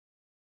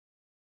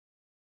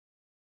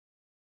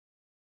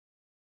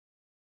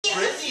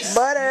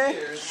Butter.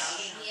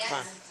 Come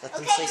on, let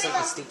them say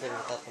something stupid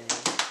without them.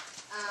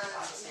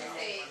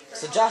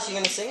 So Josh, you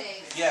gonna sing?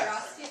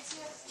 Yeah.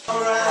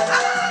 Alright.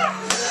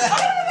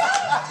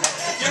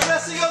 You're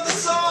messing up the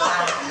song!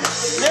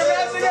 You're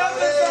messing up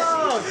the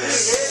song!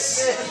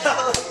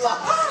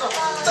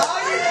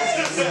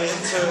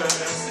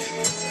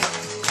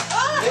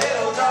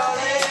 Little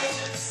darling,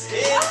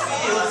 it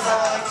feels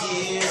like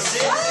years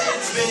since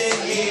it's been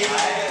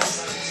years.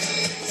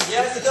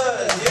 Yes, it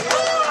does.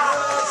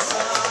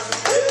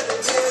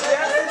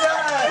 Yes, it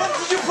does. What,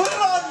 did you put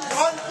it on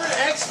for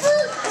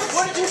expert?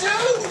 What did you do?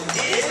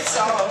 It's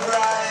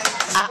alright.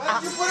 Why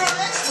did you put it on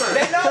expert?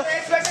 They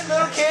expected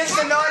little kids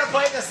to know how to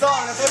play the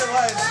song. That's what it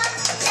was.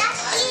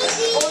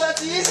 Oh,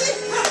 that's easy?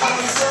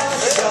 I'm so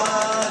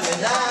young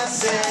and I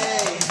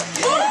say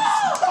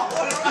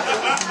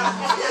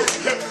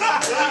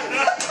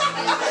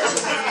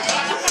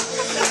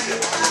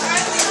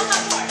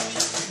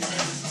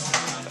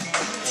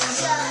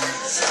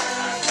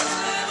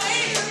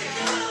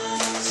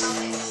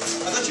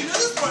I thought you knew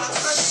this part.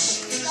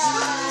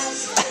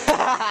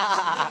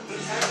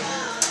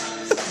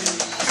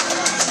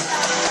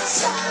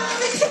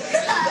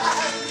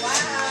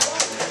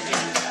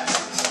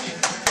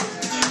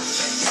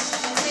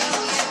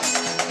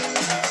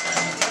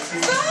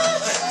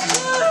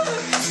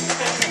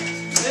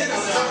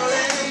 Little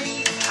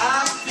darling, I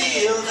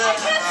feel that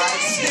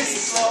ice is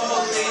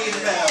slowly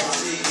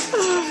melting.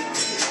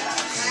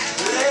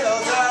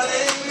 Little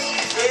darling,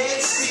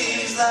 it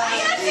seems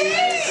like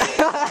it's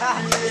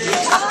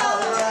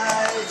alright.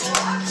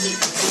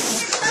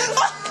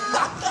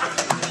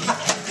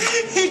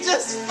 He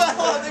just fell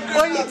on the ground.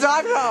 What are you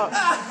talking about?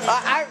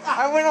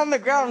 I went on the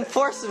ground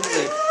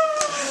forcibly.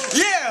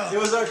 Yeah! It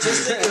was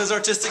artistic. It was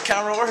artistic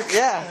camera work.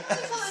 Yeah.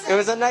 It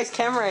was a nice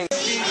camera angle.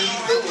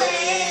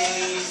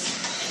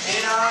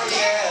 In our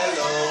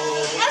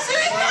yellow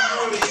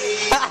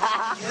submarine.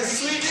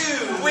 Yes, we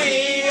do.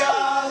 We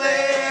all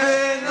live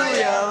in the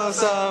yellow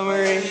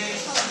submarine.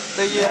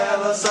 The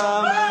yellow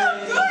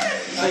submarine.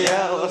 The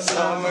yellow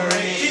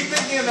submarine. Keep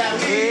thinking of that.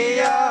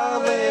 We all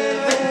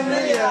live in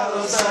the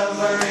yellow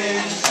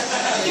submarine.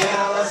 The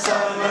yellow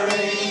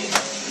submarine.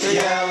 The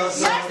yellow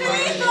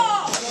submarine.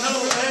 No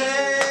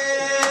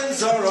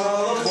friends are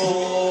all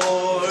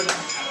aboard.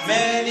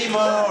 Many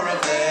more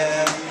of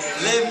them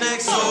live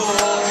next door.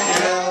 The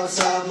yellow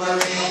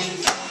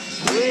submarine.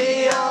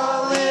 We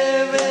all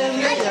live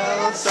in the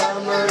yellow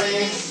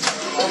submarine.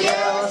 The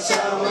yellow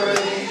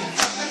submarine.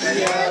 The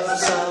yellow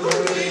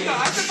submarine.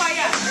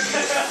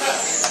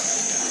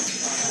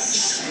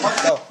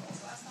 Let's go.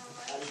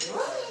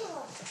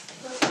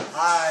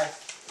 Hi.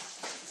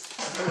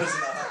 It was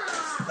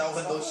not. That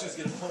when those shoes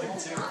get pointed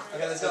too.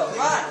 Okay, let's go.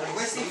 Come on,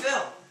 wasting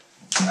film.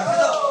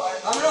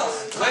 Vámonos.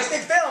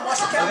 Wasting film, watch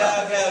the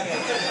camera. Okay.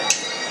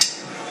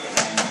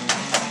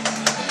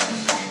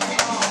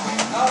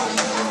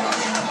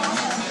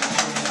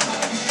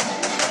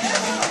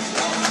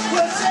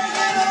 We're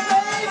taking a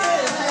baby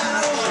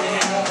now.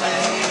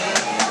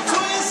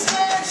 Twist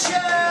and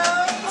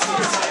shout.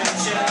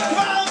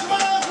 Come on,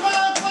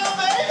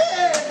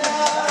 baby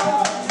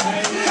now.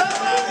 Come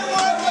on and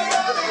work it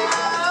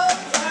out.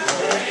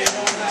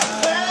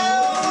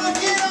 Well,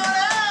 work it on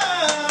out.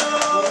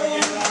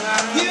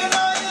 You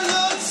know you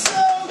look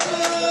so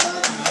good.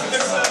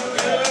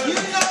 You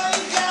know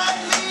you got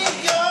me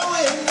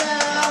going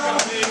now.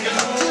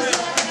 Just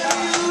like I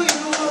knew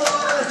you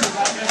would.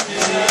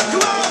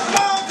 Come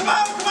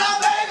on,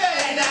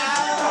 baby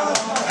now.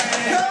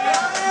 Come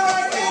on and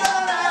work it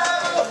on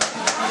out.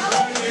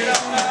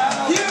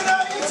 You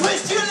know you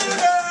twist your little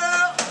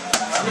girl.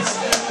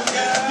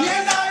 You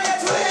know you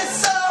twist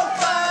so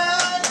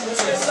fine.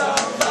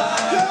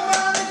 Come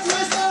on and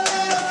twist a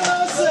little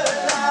closer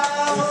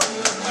now.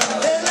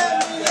 And let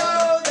me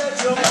know that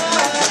you're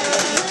mine.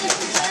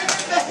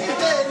 Shake it,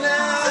 baby,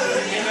 now.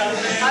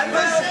 I'm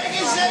gonna shake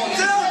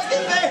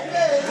it, baby.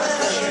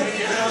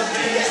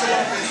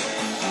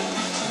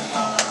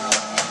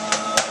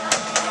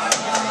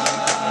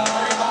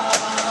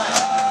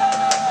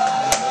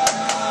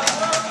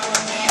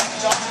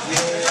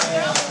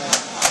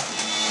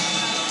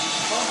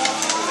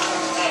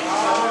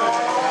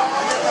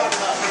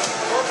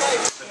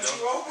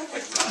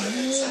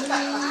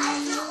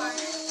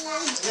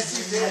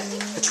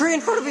 A tree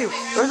in front of you.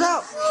 Where's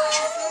out?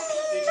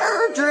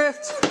 Error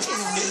drift.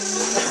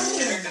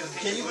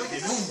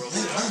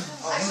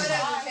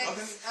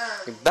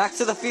 Back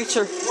to the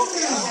Future.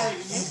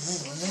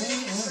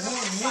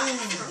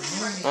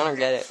 I don't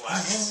get it.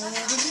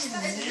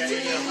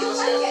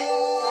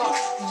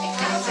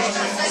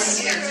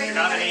 You're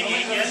not an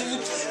 88 yet?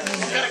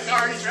 He's got a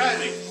car and he's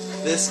driving.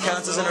 This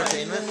counts as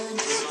entertainment?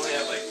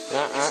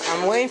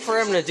 I'm waiting for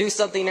him to do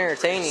something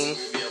entertaining.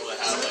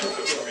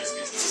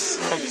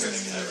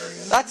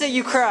 That's it,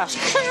 you crashed.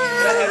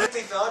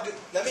 Everything fell. Dude,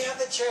 let me have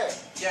the chair.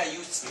 Yeah,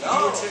 you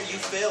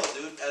failed,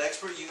 dude. At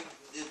expert, it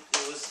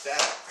was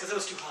bad because it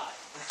was too high.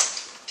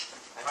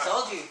 I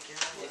told you,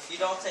 if you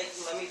don't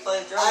let me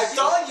play the drums. I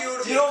told you.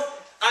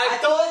 I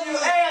told you.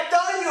 Hey, I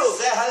told you.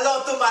 Say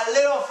hello to my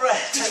little friend.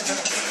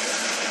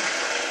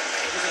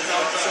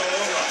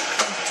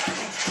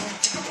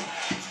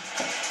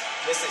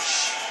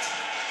 Message.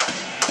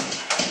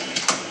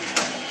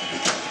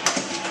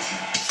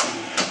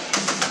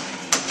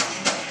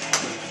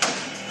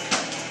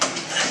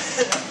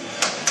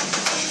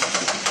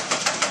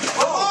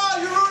 Oh,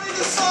 you're ruining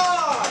the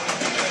song!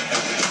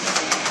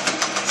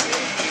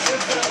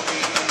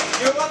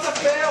 You're about to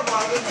fail,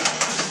 Marvin.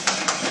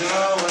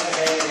 Go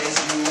ahead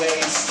as you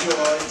waste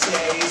your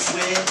days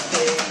with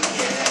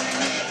thinking.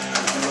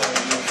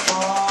 When you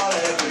fall,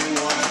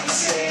 everyone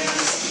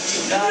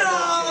sings.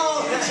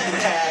 No! You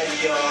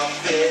had your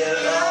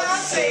fill of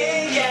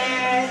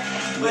singing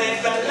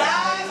with a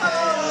life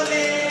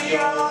holding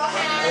your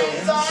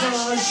hands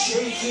are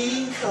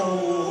shaking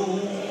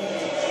cold.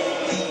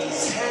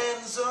 These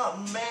hands are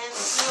meant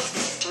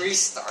to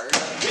Restart.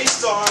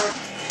 Restart.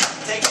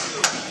 Take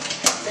two.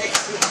 Take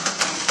two.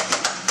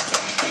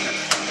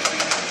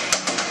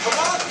 Come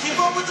on, keep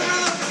up with the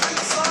rhythm. It's a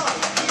good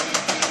song.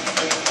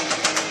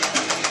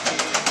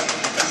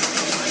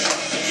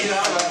 Go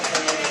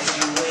ahead as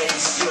you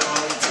waste your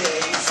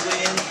days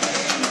with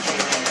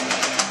thinking.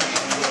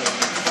 When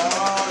you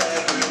fall,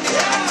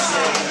 everyone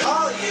sings.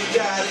 All you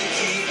gotta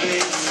keep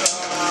it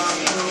strong.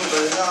 Move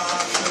along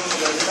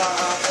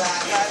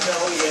like I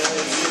know you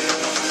do.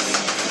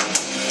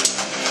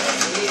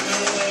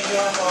 Even when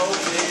your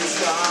hope is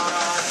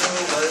gone,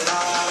 move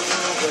along,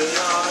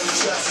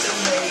 just to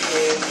make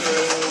it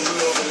through.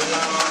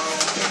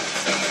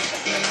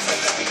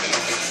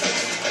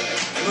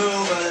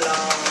 Move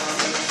along.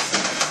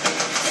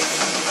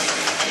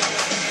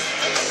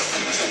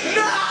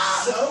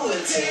 So a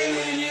day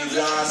when you've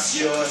lost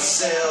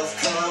yourself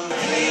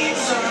complete,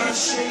 are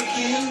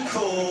shaking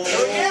cold.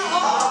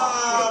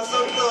 Ah,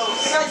 so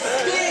close.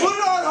 Put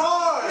it on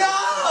hard.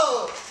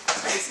 No!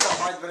 It's still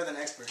hard, better than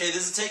expert. Okay,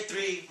 this is take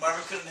 3.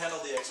 Marvin couldn't handle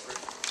the expert.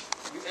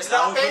 It's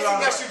Now not we put it basic, on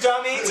that's hard. you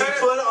dummy. We Turn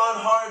it. put it on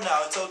hard now.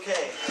 It's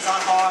okay. It's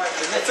not hard.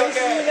 It's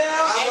okay. I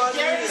I want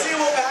guarantee medium.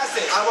 we'll pass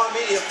it. I want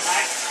medium.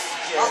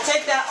 I'll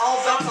take that all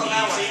bets on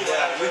that one.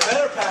 Yeah, we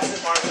better pass it,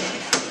 Marvin.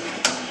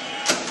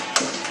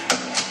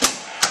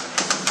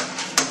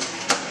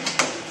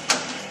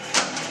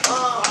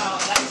 Wow,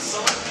 that's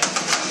so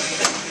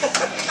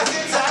It's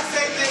the exact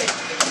same thing.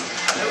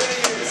 It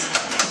really is.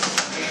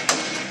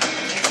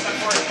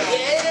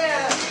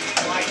 Yeah!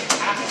 Like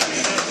half a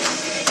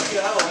percent.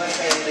 Go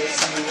ahead as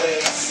you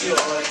waste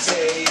your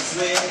days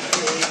with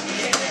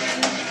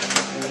thinking.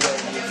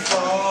 When you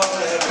fall,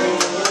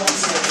 everyone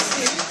says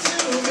it to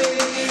me.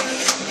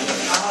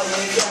 All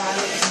you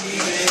gotta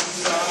keep it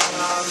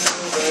strong.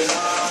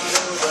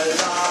 Move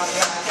along,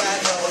 like I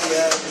know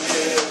you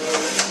do.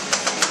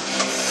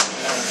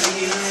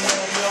 Even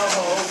when your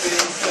hope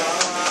is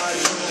gone,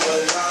 move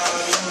along,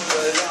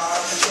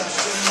 just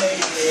to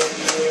make it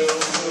through.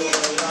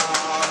 Move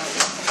along.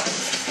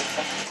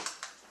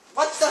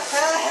 What the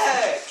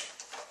heck?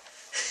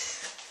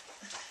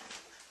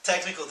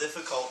 Technical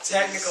difficulties.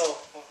 Technical.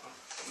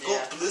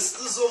 Got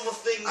blisters on my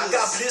fingers. I've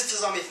got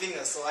blisters on my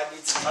fingers, so I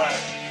need to.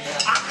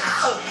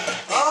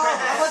 Alright.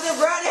 I wasn't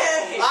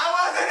ready! I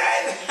wasn't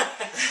in!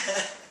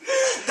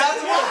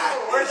 That's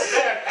why! Worst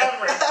step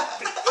ever.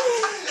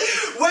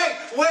 Wait!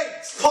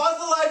 Pause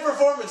the live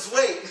performance.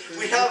 Wait.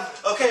 We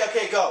have. Okay,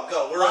 go.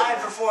 We're Live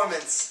ready.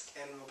 performance.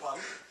 And we'll pause.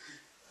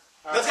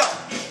 Let's go.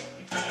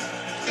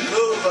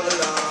 Move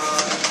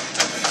along.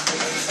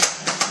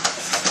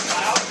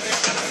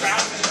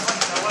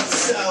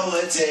 So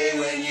a day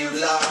when you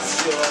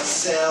lost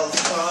yourself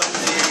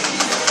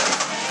complete.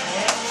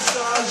 Hands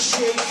are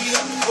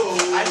shaking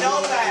cold. I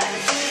know that.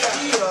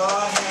 Your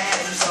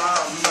hands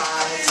are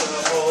mine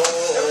to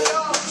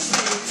hold.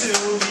 Speak to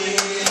me.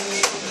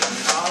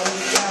 All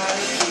you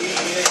gotta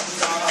keep it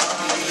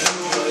strong.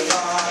 Move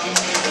along.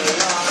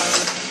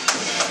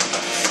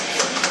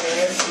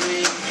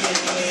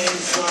 Everything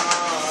is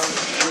wrong.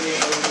 We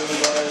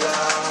move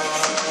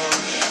along.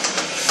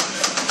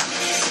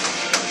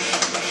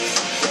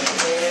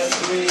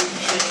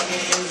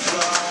 Everything is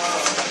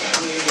wrong.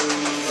 We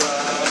move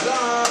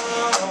along.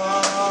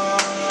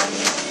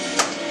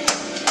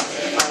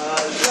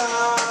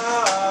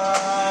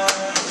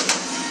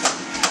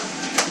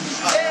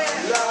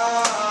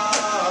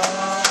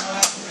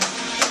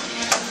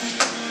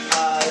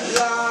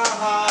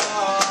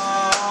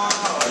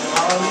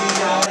 All you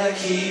gotta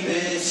keep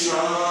it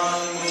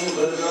strong. Move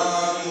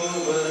along,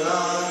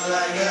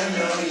 like I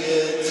know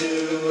you do.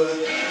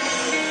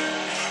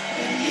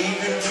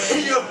 Even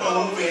when your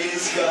hope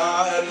is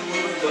gone,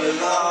 move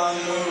along,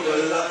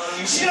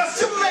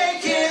 just to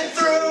make it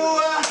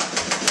through.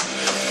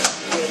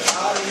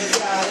 All you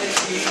gotta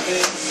keep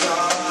it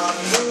strong.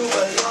 Move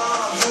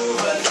along,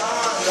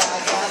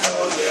 like I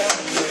know you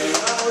do.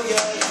 Oh,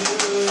 you do.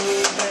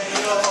 When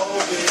your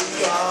hope is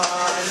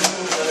gone,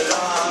 move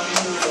along,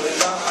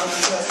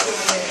 just to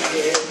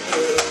make it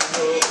through.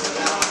 Move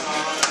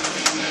along.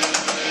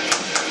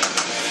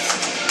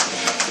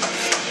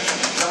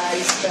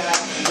 Right back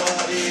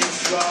what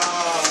is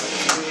wrong.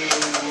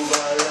 Move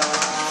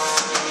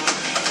along.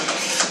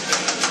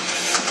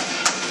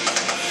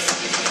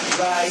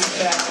 Right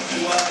back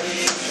what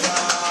is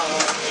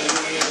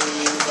wrong.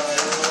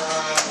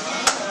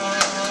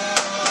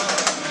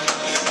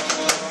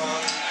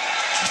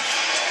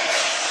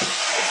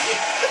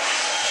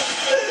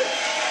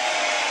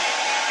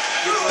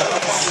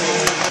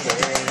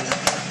 singing.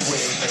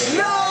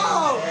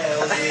 No!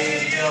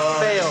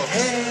 Fail.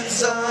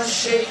 Hands are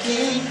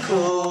shaking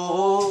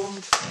cold.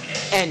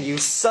 And you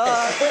suck.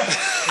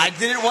 I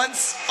did it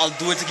once, I'll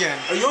do it again.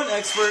 Are you an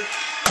expert?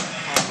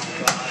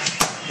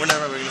 We're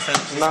never going to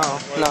finish this.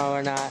 No,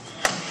 we're not.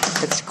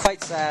 It's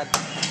quite sad.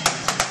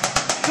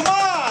 Come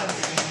on!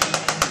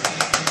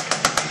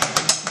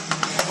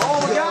 Oh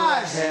my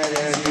gosh! Ahead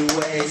and you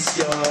waste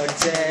your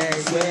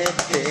days with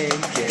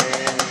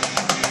thinking.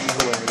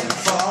 When you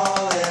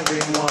fall,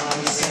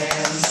 everyone's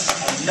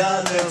hands.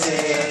 Another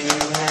day and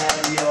you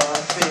have your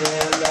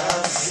fill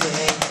of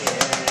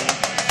sinking.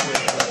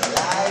 With a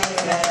life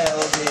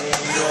held in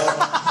your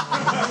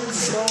hands,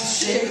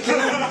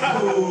 shaking.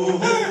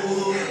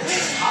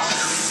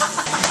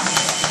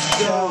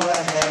 Go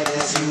ahead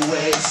as you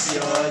waste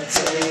your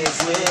days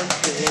with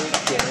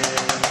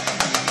thinking.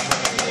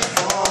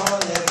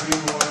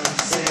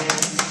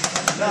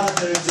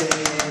 Another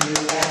day and you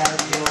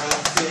have your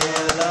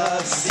fill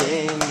of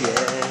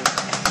singing.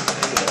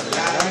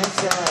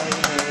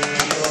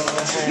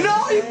 No,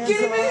 you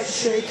kidding me?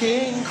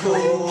 Shaking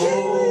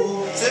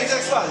cold. It's the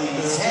exact spot.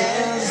 These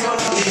hands are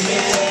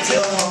leaving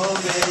till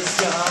hope is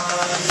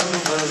gone.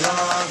 Move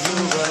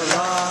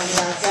along,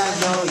 like I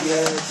know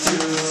you do.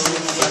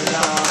 Move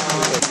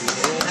along.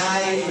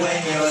 Tonight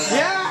when you're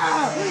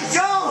Yeah!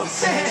 Go!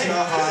 Say it!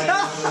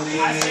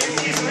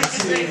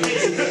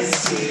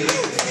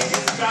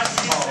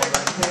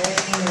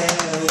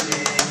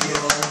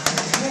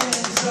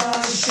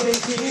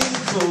 shaking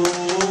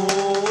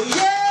cold.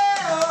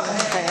 Yeah!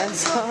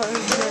 Hands are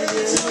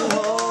Ready to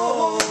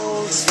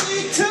hold.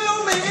 Speak to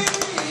me.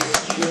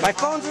 My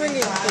phone's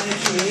ringing.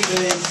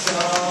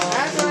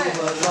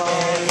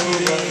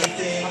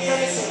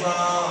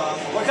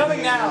 We're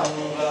coming now.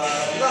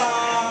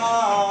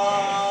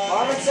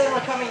 Marvin said we're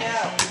coming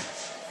now.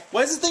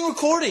 Why is this thing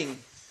recording?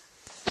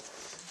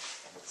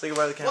 Say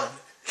goodbye to the camera.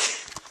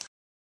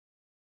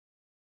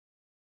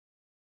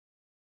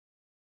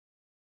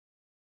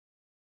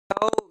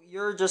 Oh,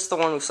 you're just the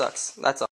one who sucks. That's all.